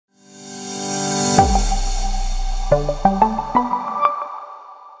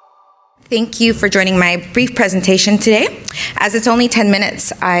Thank you for joining my brief presentation today. As it's only 10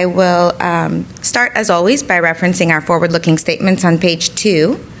 minutes, I will start, as always, by referencing our forward-looking statements on page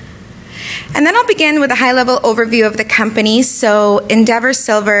 2. And then I'll begin with a high-level overview of the company. So Endeavour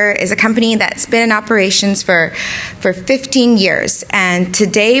Silver is a company that's been in operations for 15 years. And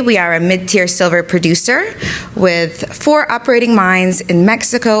today we are a mid-tier silver producer with 4 operating mines in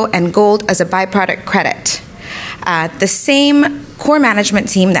Mexico and gold as a byproduct credit. The same core management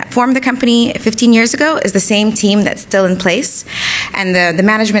team that formed the company 15 years ago is the same team that's still in place. And the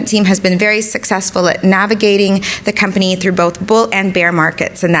management team has been very successful at navigating the company through both bull and bear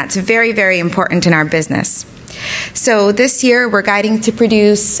markets. And that's very, very important in our business. So this year we're guiding to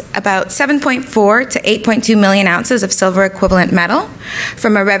produce about 7.4 to 8.2 million ounces of silver equivalent metal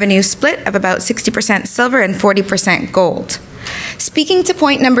from a revenue split of about 60% silver and 40% gold. Speaking to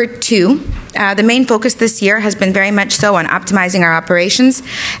point number 2, the main focus this year has been very much so on optimizing our operations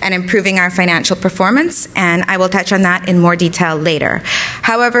and improving our financial performance, and I will touch on that in more detail later.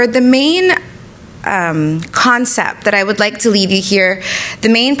 However, the main concept that I would like to leave you here, the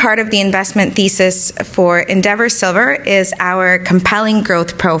main part of the investment thesis for Endeavour Silver is our compelling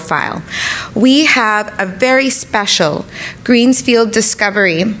growth profile. We have a very special Greensfield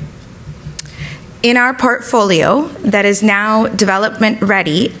discovery in our portfolio that is now development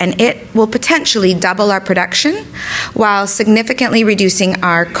ready, and it will potentially double our production while significantly reducing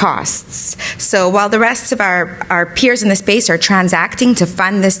our costs. So while the rest of our peers in the space are transacting to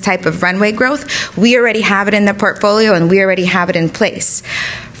fund this type of runway growth, we already have it in the portfolio and we already have it in place.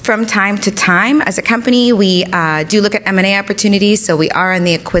 From time to time, as a company, we do look at M&A opportunities, so we are on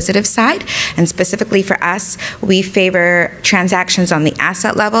the acquisitive side, and specifically for us, we favor transactions on the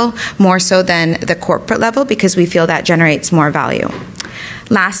asset level more so than the corporate level because we feel that generates more value.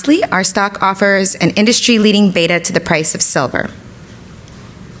 Lastly, our stock offers an industry-leading beta to the price of silver.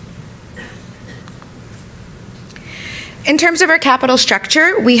 In terms of our capital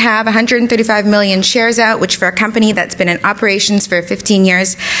structure, we have 135 million shares out, which for a company that's been in operations for 15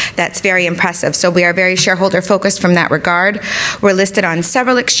 years, that's very impressive. So we are very shareholder focused from that regard. We're listed on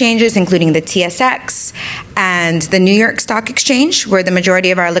several exchanges, including the TSX and the New York Stock Exchange, where the majority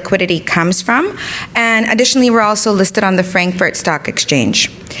of our liquidity comes from. And additionally, we're also listed on the Frankfurt Stock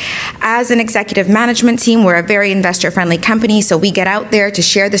Exchange. As an executive management team, we're a very investor-friendly company, so we get out there to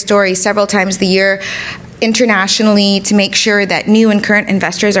share the story several times a year, internationally, to make sure that new and current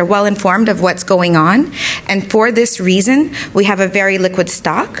investors are well informed of what's going on. And for this reason, we have a very liquid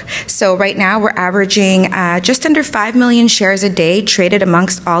stock. So right now we're averaging just under 5 million shares a day traded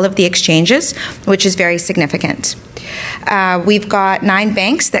amongst all of the exchanges, which is very significant. We've got 9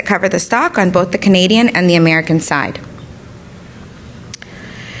 banks that cover the stock on both the Canadian and the American side.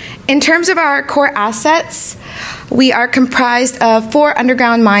 In terms of our core assets, we are comprised of 4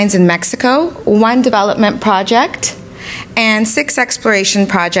 underground mines in Mexico, 1 development project, and 6 exploration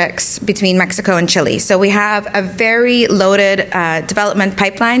projects between Mexico and Chile. So we have a very loaded development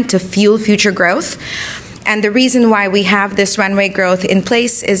pipeline to fuel future growth. And the reason why we have this runway growth in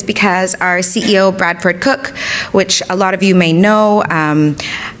place is because our CEO, Bradford Cook, which a lot of you may know,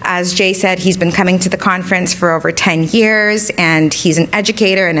 as Jay said, he's been coming to the conference for over 10 years, and he's an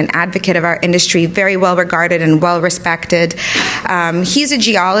educator and an advocate of our industry, very well regarded and well respected. He's a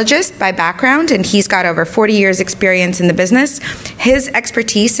geologist by background, and he's got over 40 years experience in the business. His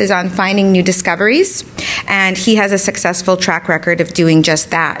expertise is on finding new discoveries, and he has a successful track record of doing just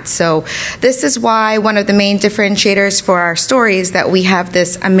that. So this is why one of the main differentiators for our story is that we have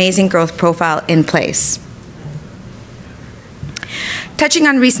this amazing growth profile in place. Touching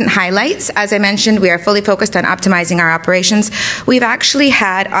on recent highlights, as I mentioned, we are fully focused on optimizing our operations. We've actually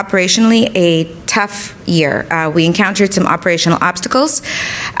had operationally a tough year. We encountered some operational obstacles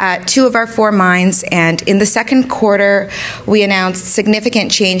at 2 of our 4 mines, and in the second quarter, we announced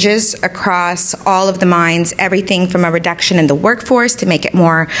significant changes across all of the mines, everything from a reduction in the workforce to make it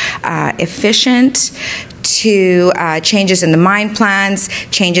more efficient, to changes in the mine plans,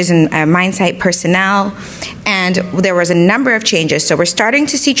 changes in mine site personnel, and there was a number of changes. So we're starting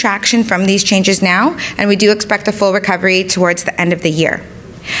to see traction from these changes now, and we do expect a full recovery towards the end of the year.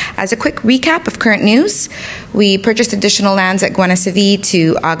 As a quick recap of current news, we purchased additional lands at Guanaceví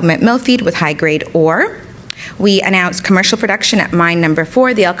to augment mill feed with high-grade ore. We announced commercial production at mine number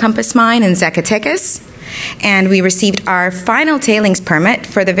 4, the El Compass mine in Zacatecas. And we received our final tailings permit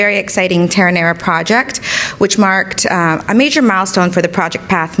for the very exciting Terronera project, which marked a major milestone for the project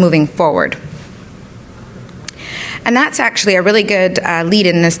path moving forward. And that's actually a really good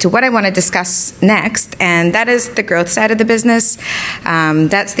lead-in as to what I want to discuss next, and that is the growth side of the business.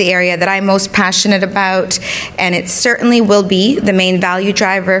 That's the area that I'm most passionate about, and it certainly will be the main value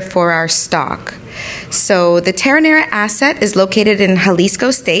driver for our stock. So the Terranera asset is located in Jalisco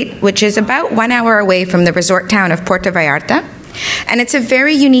State, which is about 1 hour away from the resort town of Puerto Vallarta. And it's a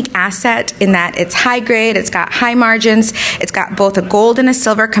very unique asset in that it's high grade, it's got high margins, it's got both a gold and a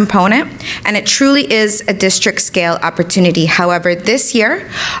silver component, and it truly is a district scale opportunity. However, this year,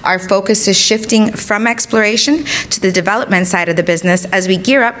 our focus is shifting from exploration to the development side of the business as we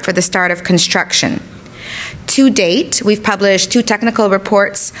gear up for the start of construction. To date, we've published 2 technical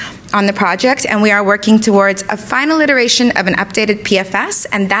reports on the project, and we are working towards a final iteration of an updated PFS,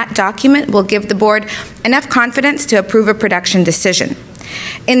 and that document will give the board enough confidence to approve a production decision.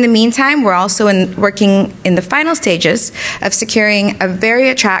 In the meantime, we're also working in the final stages of securing a very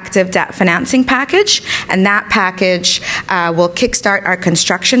attractive debt financing package, and that package will kickstart our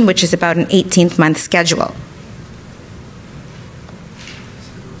construction, which is about an 18-month schedule.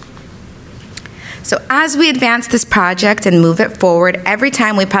 So as we advance this project and move it forward, every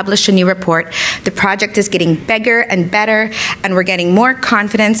time we publish a new report, the project is getting bigger and better, and we're getting more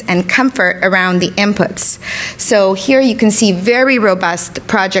confidence and comfort around the inputs. So here you can see very robust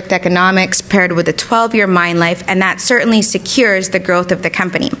project economics paired with a 12-year mine life, and that certainly secures the growth of the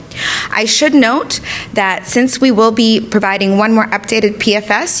company. I should note that since we will be providing one more updated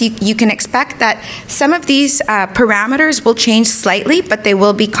PFS, you can expect that some of these parameters will change slightly, but they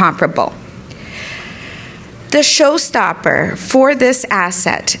will be comparable. The showstopper for this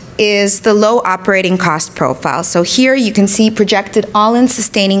asset is the low operating cost profile. So here you can see projected all-in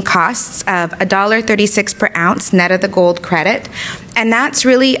sustaining costs of $1.36 per ounce net of the gold credit. And that's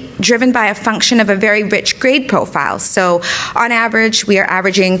really driven by a function of a very rich grade profile. So on average, we are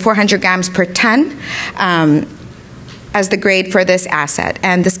averaging 400 grams per ton as the grade for this asset.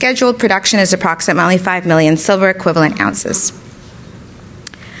 And the scheduled production is approximately 5 million silver equivalent ounces.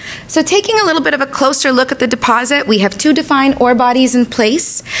 So taking a little bit of a closer look at the deposit, we have 2 defined ore bodies in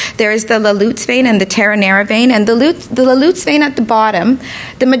place. There is the La Lutz vein and the Terranera vein. And the La Lutz vein at the bottom,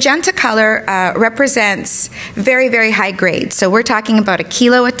 the magenta color represents very, very high grade. So we're talking about 1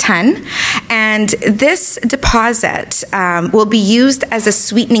 kilo a ton. And this deposit will be used as a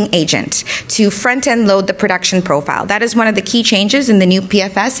sweetening agent to front-end load the production profile. That is one of the key changes in the new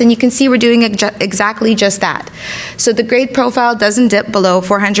PFS, and you can see we're doing exactly just that. So the grade profile doesn't dip below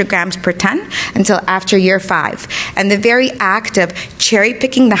 400 grams per ton until after year 5. And the very act of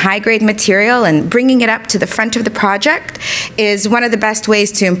cherry-picking the high-grade material and bringing it up to the front of the project is one of the best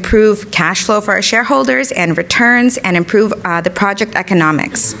ways to improve cash flow for our shareholders and returns and improve the project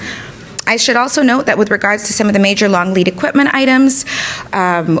economics. I should also note that with regards to some of the major long lead equipment items,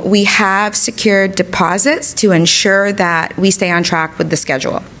 we have secured deposits to ensure that we stay on track with the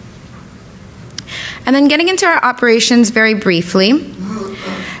schedule. And then getting into our operations very briefly,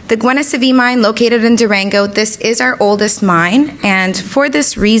 the Guanaceví mine located in Durango, this is our oldest mine, and for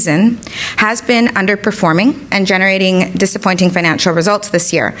this reason has been underperforming and generating disappointing financial results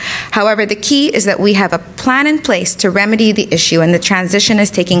this year. However, the key is that we have a plan in place to remedy the issue, and the transition is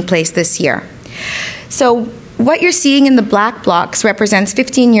taking place this year. So what you're seeing in the black blocks represents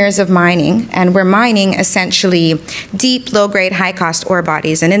 15 years of mining, and we're mining essentially deep, low-grade, high-cost ore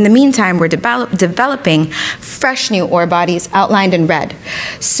bodies. And in the meantime, we're developing fresh new ore bodies outlined in red.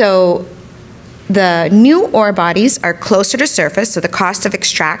 So the new ore bodies are closer to surface, so the cost of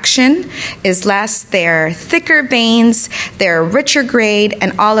extraction is less. They're thicker veins, they're richer grade,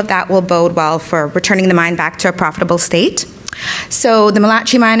 and all of that will bode well for returning the mine back to a profitable state. So the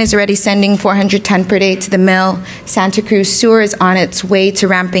Malachi mine is already sending 400 ton per day to the mill. Santa Cruz Sur is on its way to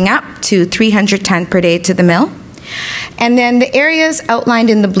ramping up to 300 ton per day to the mill. And then the areas outlined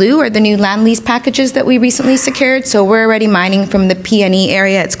in the blue are the new land lease packages that we recently secured. So we're already mining from the PNE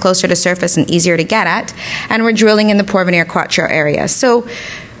area. It's closer to surface and easier to get at. And we're drilling in the Porvenir Cuatro area. So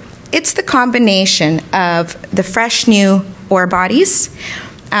it's the combination of the fresh new ore bodies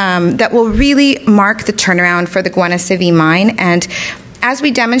that will really mark the turnaround for the Guanaceví mine. And as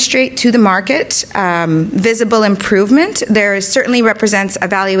we demonstrate to the market visible improvement, there certainly represents a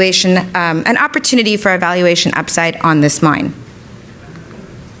valuation, an opportunity for a valuation upside on this mine.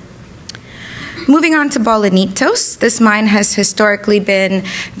 Moving on to Bolanitos, this mine has historically been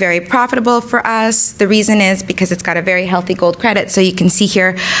very profitable for us. The reason is because it's got a very healthy gold credit. So you can see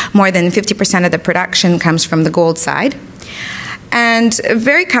here more than 50% of the production comes from the gold side. And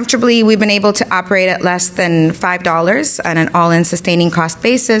very comfortably, we've been able to operate at less than $5 on an all-in sustaining cost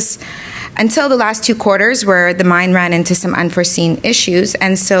basis until the last 2 quarters where the mine ran into some unforeseen issues.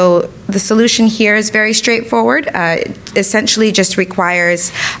 And so the solution here is very straightforward. It essentially just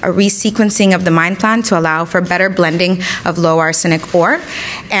requires a resequencing of the mine plan to allow for better blending of low arsenic ore.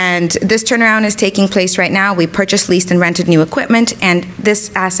 And this turnaround is taking place right now. We purchased, leased, and rented new equipment, and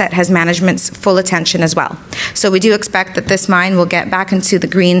this asset has management's full attention as well. So we do expect that this mine will get back into the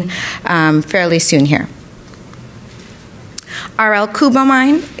green fairly soon here. Our El Cubo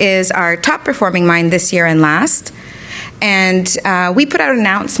mine is our top performing mine this year and last. And we put out an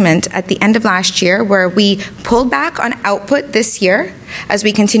announcement at the end of last year where we pulled back on output this year as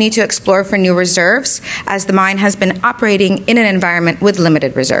we continue to explore for new reserves, as the mine has been operating in an environment with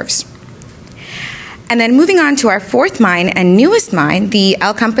limited reserves. And then moving on to our 4th mine and newest mine, the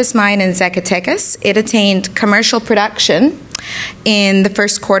El Campos mine in Zacatecas. It attained commercial production in the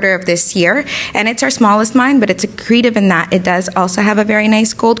 1st quarter of this year, and it's our smallest mine, but it's accretive in that it does also have a very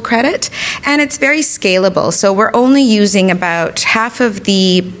nice gold credit, and it's very scalable. So we're only using about half of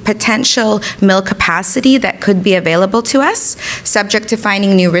the potential mill capacity that could be available to us, subject to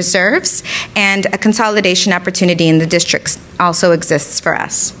finding new reserves, and a consolidation opportunity in the districts also exists for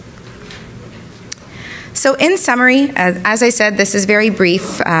us. So in summary, as I said, this is very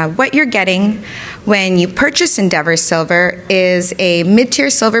brief. What you're getting when you purchase Endeavour Silver is a mid-tier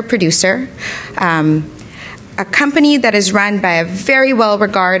silver producer, a company that is run by a very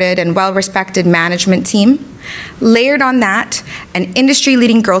well-regarded and well-respected management team. Layered on that, an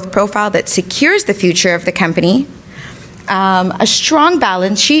industry-leading growth profile that secures the future of the company, a strong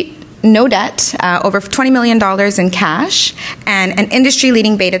balance sheet, no debt, over $20 million in cash, and an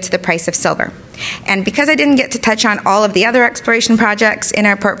industry-leading beta to the price of silver. And because I didn't get to touch on all of the other exploration projects in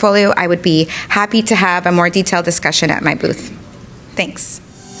our portfolio, I would be happy to have a more detailed discussion at my booth. Thanks.